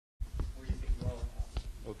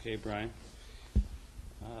Okay, Brian.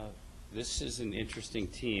 This is an interesting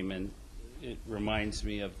team, and it reminds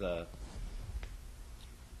me of the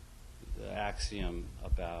axiom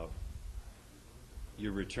about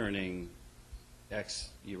you're returning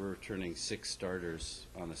six starters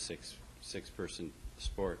on a six-person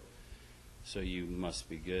sport, so you must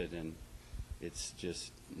be good. And it's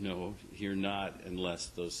just, no, you're not unless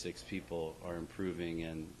those six people are improving,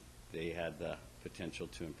 and they had the potential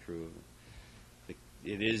to improve.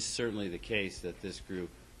 It is certainly the case that this group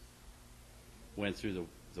went through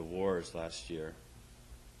the wars last year.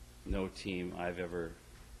 No team I've ever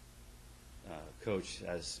coached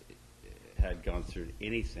had gone through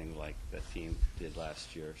anything like that team did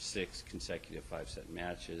last year. 6 consecutive 5-set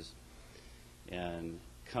matches, and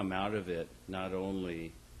come out of it not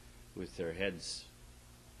only with their heads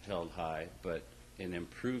held high, but an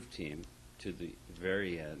improved team to the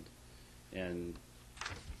very end. And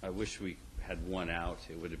I wish we had won out.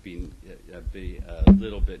 It would have been a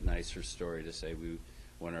little bit nicer story to say we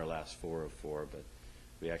won our last 4 of 4, but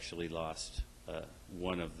we actually lost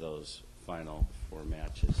one of those final 4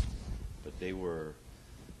 matches. But they were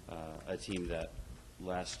a team that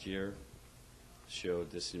last year showed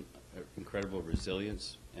this incredible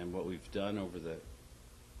resilience, and what we've done over the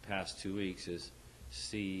past 2 weeks is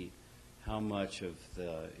see how much of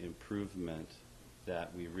the improvement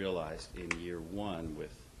that we realized in year 1 with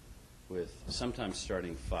sometimes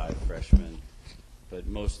starting 5 freshmen, but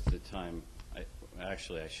most of the time, I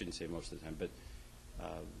shouldn't say most of the time, but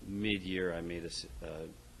mid-year I made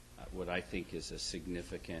what I think is a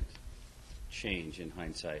significant change in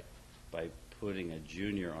hindsight by putting a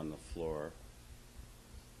junior on the floor,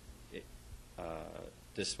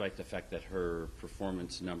 despite the fact that her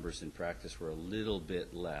performance numbers in practice were a little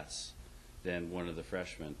bit less than one of the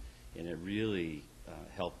freshmen, and it really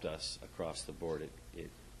helped us across the board. It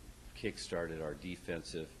kick-started our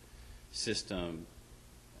defensive system,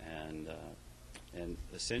 and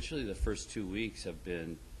essentially the first 2 weeks have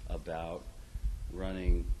been about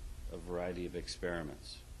running a variety of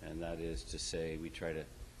experiments, and that is to say, we try to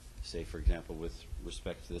say, for example, with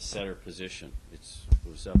respect to the setter position, it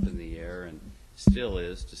was up in the air and still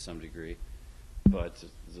is to some degree, but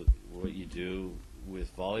what you do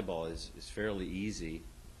with volleyball is fairly easy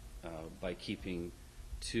by keeping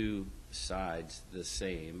 2 sides the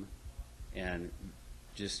same and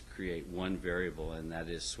just create one variable, and that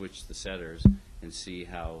is switch the setters and see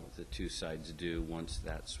how the 2 sides do once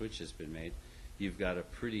that switch has been made. You've got a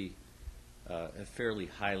fairly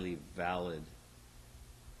highly valid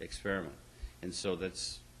experiment, and so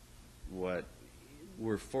that's what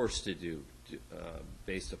we're forced to do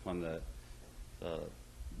based upon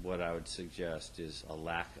what I would suggest is a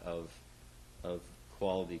lack of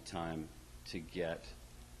quality time to get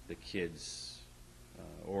the kids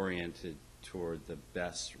oriented toward the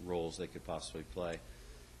best roles they could possibly play.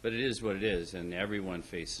 But it is what it is, and everyone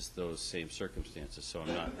faces those same circumstances, so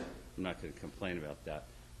I'm not going to complain about that.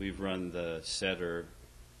 We've run the setter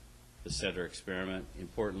experiment.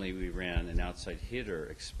 Importantly, we ran an outside hitter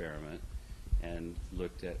experiment and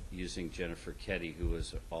looked at using Jennifer Ketty, who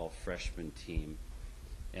was an all-freshman team.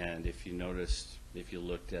 And if you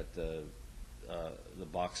looked at the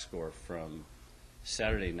box score from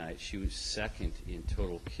Saturday night, she was second in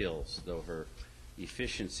total kills, though her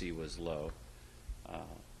efficiency was low.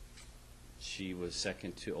 She was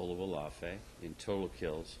second to Olawalafe in total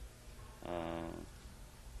kills.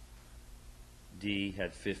 Dee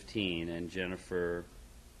had 15, and Jennifer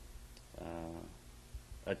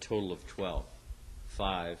a total of 12.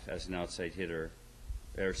 5 as an outside hitter,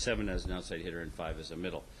 or 7 as an outside hitter, and 5 as a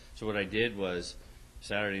middle. So what I did was,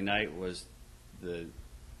 Saturday night was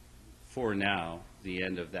for now, the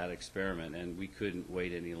end of that experiment, and we couldn't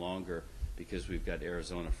wait any longer because we've got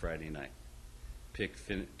Arizona Friday night, picked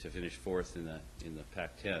to finish 4th in the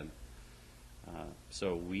Pac-10.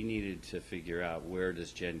 So we needed to figure out where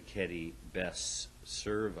does Jen Ketty best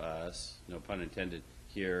serve us, no pun intended,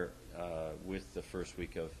 here with the first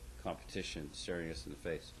week of competition staring us in the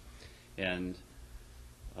face. And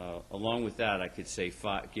along with that, I could say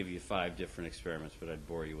give you 5 different experiments, but I'd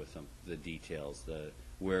bore you with them, the details,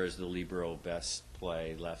 where is the libero best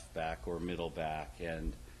play, left back or middle back,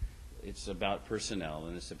 and it's about personnel,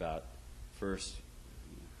 and it's about first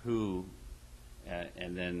who,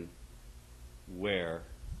 and then where,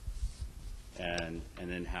 and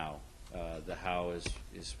then how. The how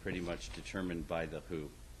is pretty much determined by the who,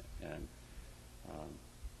 and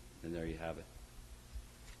there you have it.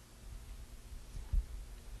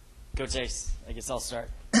 Coach Ace, I guess I'll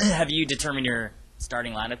start. Have you determined your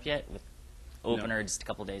starting lineup yet? With opener No. just a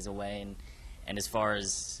couple days away, and as far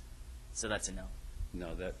as, so that's a no.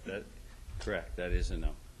 No, that correct. That is a no.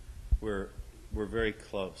 We're very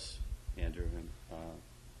close, Andrew, and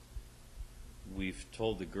we've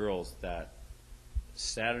told the girls that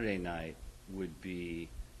Saturday night would be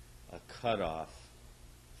a cutoff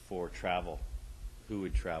for travel, who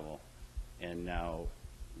would travel. And now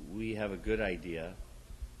we have a good idea,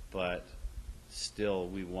 but still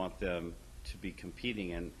we want them to be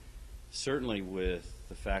competing. And certainly with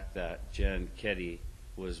the fact that Jen Ketty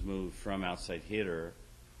was moved from outside hitter,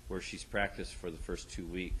 where she's practiced for the first 2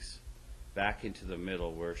 weeks, back into the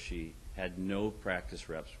middle where she had no practice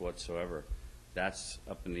reps whatsoever. That's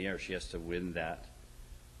up in the air. She has to win that.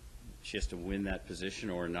 She has to win that position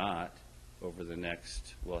or not over the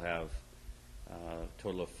next, we'll have a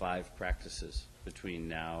total of 5 practices between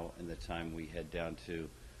now and the time we head down to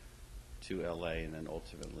LA and then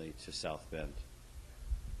ultimately to South Bend.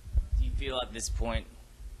 Do you feel at this point,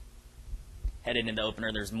 headed into the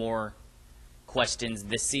opener, there's more questions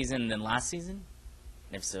this season than last season?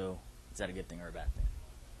 And if so, is that a good thing or a bad thing?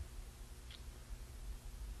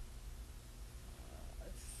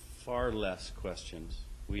 Far less questions.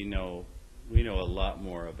 We know a lot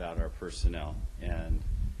more about our personnel, and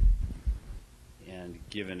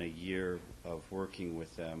given a year of working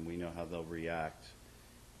with them, we know how they'll react.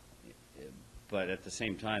 But at the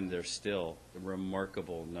same time, there's still a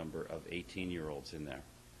remarkable number of 18-year-olds in there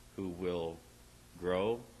who will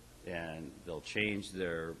grow, and they'll change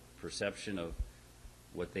their perception of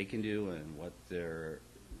what they can do and what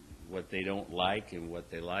they don't like and what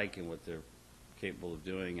they like and what they're capable of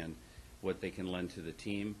doing and what they can lend to the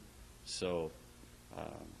team. So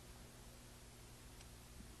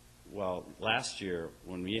well, last year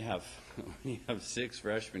when we have 6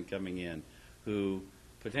 freshmen coming in who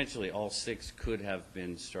potentially all 6 could have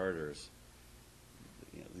been starters,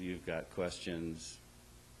 you've got questions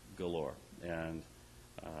galore. And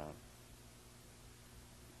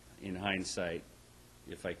in hindsight,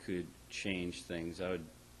 if I could change things, I would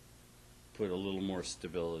put a little more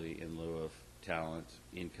stability in lieu of talent,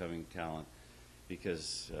 incoming talent,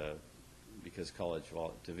 because college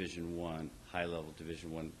Division I, high-level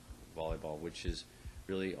Division I volleyball, which is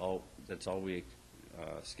really that's all we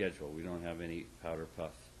schedule. We don't have any powder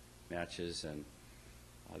puff matches, and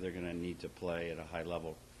they're going to need to play at a high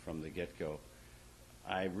level from the get-go.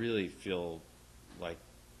 I really feel like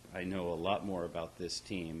I know a lot more about this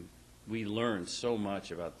team. We learned so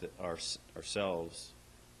much about ourselves.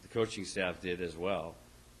 The coaching staff did as well,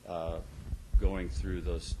 going through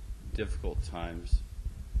those difficult times.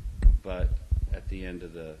 But at the end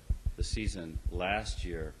of the season last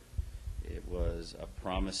year, it was a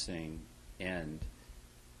promising end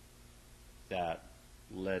that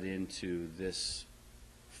led into this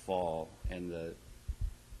fall, and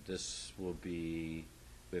this will be,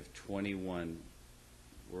 we have 21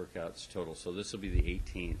 workouts total, so this will be the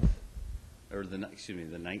 18th, or the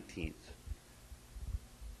 19th,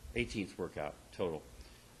 18th workout total.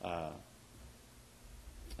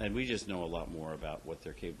 And we just know a lot more about what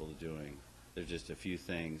they're capable of doing. There's just a few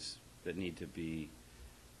things that need to be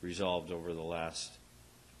resolved over the last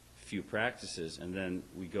few practices, and then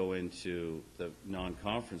we go into the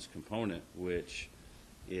non-conference component, which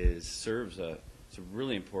it's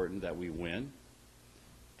really important that we win,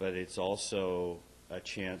 but it's also a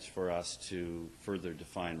chance for us to further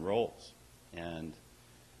define roles and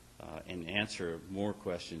answer more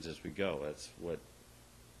questions as we go. That's what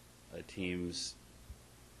a team's,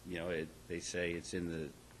 they say it's in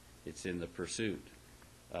the pursuit,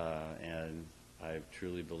 and I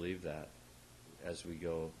truly believe that as we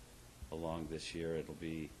go along this year. It'll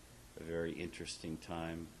be a very interesting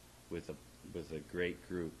time with a great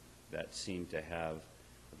group that seem to have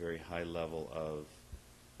a very high level of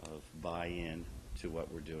buy-in to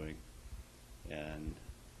what we're doing. And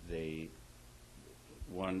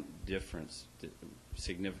one difference,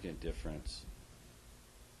 significant difference,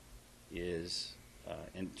 is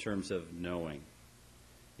in terms of knowing,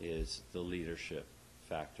 is the leadership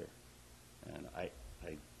factor. And I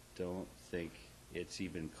don't think it's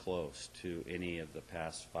even close to any of the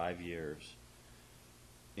past 5 years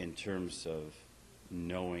in terms of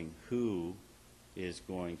knowing who is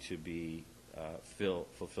going to be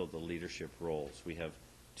fulfill the leadership roles. We have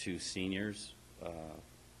 2 seniors,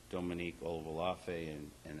 Dominique Olvalafe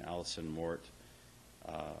and Allison Mort,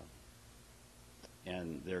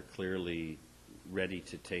 and they're clearly ready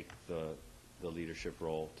to take the leadership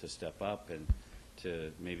role, to step up and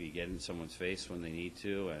to maybe get in someone's face when they need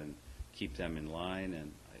to and keep them in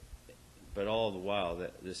line. But all the while,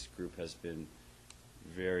 this group has been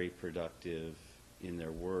very productive in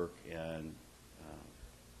their work and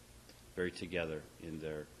very together in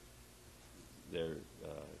their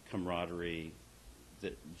camaraderie.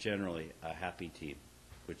 Generally, a happy team,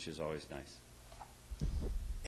 which is always nice.